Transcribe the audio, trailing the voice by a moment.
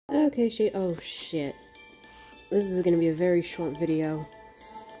Okay, oh shit. This is gonna be a very short video.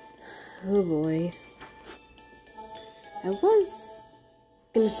 Oh boy. I was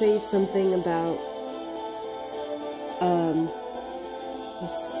gonna say something about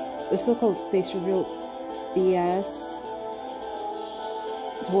the so-called face reveal BS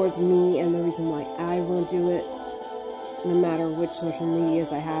towards me and the reason why I won't do it, no matter which social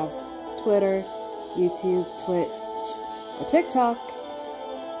medias I have. Twitter, YouTube, Twitch, or TikTok.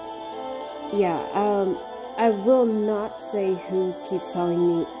 Yeah, I will not say who keeps telling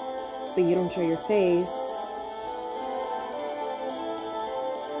me, but you don't show your face.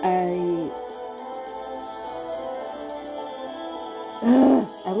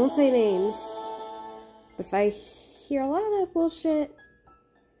 I won't say names, but if I hear a lot of that bullshit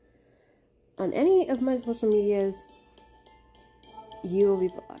on any of my social medias, you will be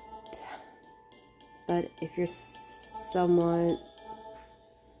blocked. But if you're someone,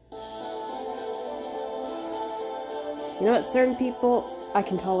 you know what, certain people I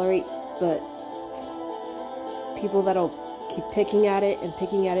can tolerate, but people that'll keep picking at it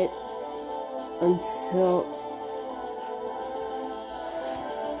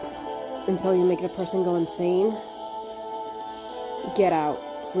until you make a person go insane, get out,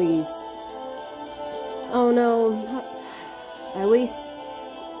 please. Oh no,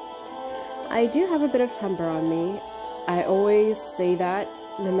 I do have a bit of temper on me. I always say that,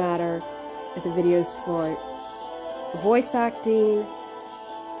 no matter if the video's for voice acting,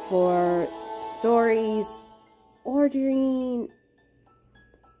 for stories, or during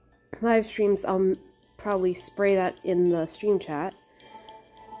live streams. I'll probably spray that in the stream chat.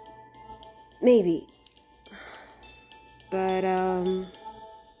 Maybe. But, I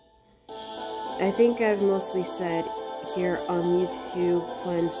think I've mostly said here on YouTube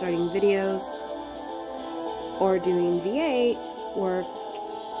when starting videos or doing VA work,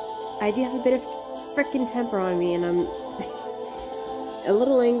 I do have a bit of frickin' temper on me, and I'm a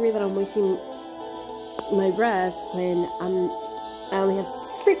little angry that I'm wasting my breath when I only have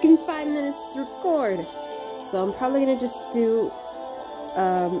freaking 5 minutes to record. So I'm probably gonna just do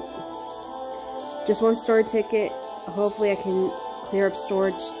just one story ticket. Hopefully I can clear up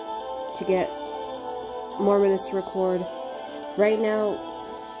storage to get more minutes to record. Right now,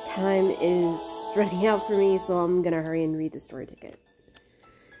 time is running out for me, so I'm gonna hurry and read the story ticket.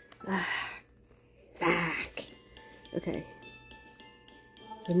 Fuck. Okay.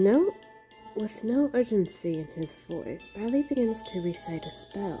 With no urgency in his voice, Bradley begins to recite a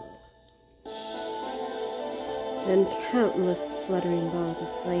spell. Then countless fluttering balls of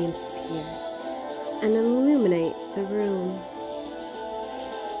flames appear and illuminate the room.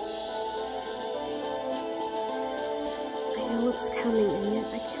 I know what's coming, and yet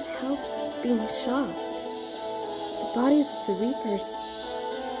I can't help being shocked. The bodies of the Reapers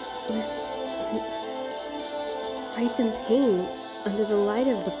writhe in pain under the light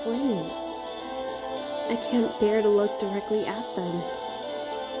of the flames. I can't bear to look directly at them.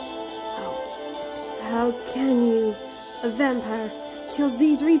 How can you? A vampire kills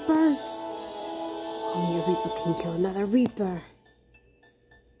these Reapers? Only a Reaper can kill another Reaper.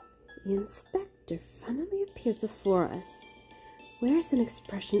 The inspector finally appears before us, wears an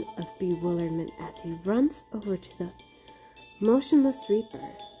expression of bewilderment as he runs over to the motionless Reaper.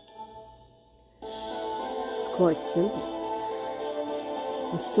 It's quite simple.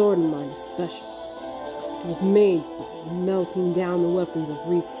 The sword in mine is special. It was made by melting down the weapons of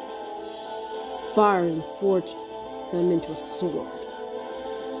Reapers, firing and forging them into a sword.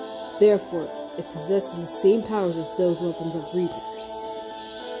 Therefore, it possesses the same powers as those weapons of Reapers.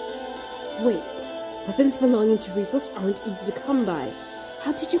 Wait, weapons belonging to Reapers aren't easy to come by.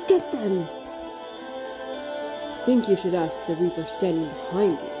 How did you get them? I think you should ask the Reaper standing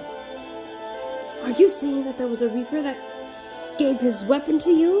behind you. Are you saying that there was a Reaper that gave his weapon to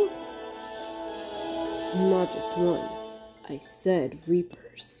you? Not just one. I said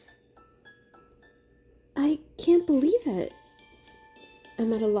Reapers. I can't believe it.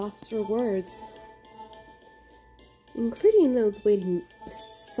 I'm at a loss for words. Including those waiting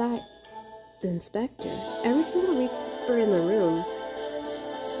beside the inspector. Every single Reaper in the room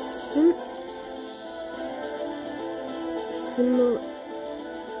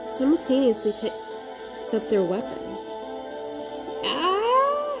simultaneously takes up their weapon.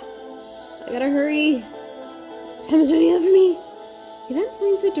 I gotta hurry. Time is running out for me. He then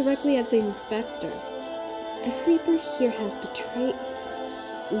points it directly at the inspector. Every Reaper here has betrayed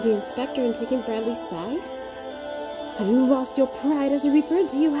the inspector and taken Bradley's side? Have you lost your pride as a Reaper?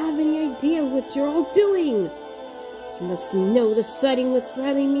 Do you have any idea what you're all doing? You must know the siding with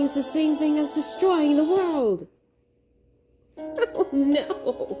Bradley means the same thing as destroying the world.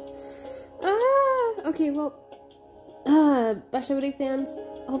 No. Okay, well, Bashaburi fans,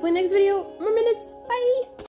 hopefully next video, more minutes. Bye.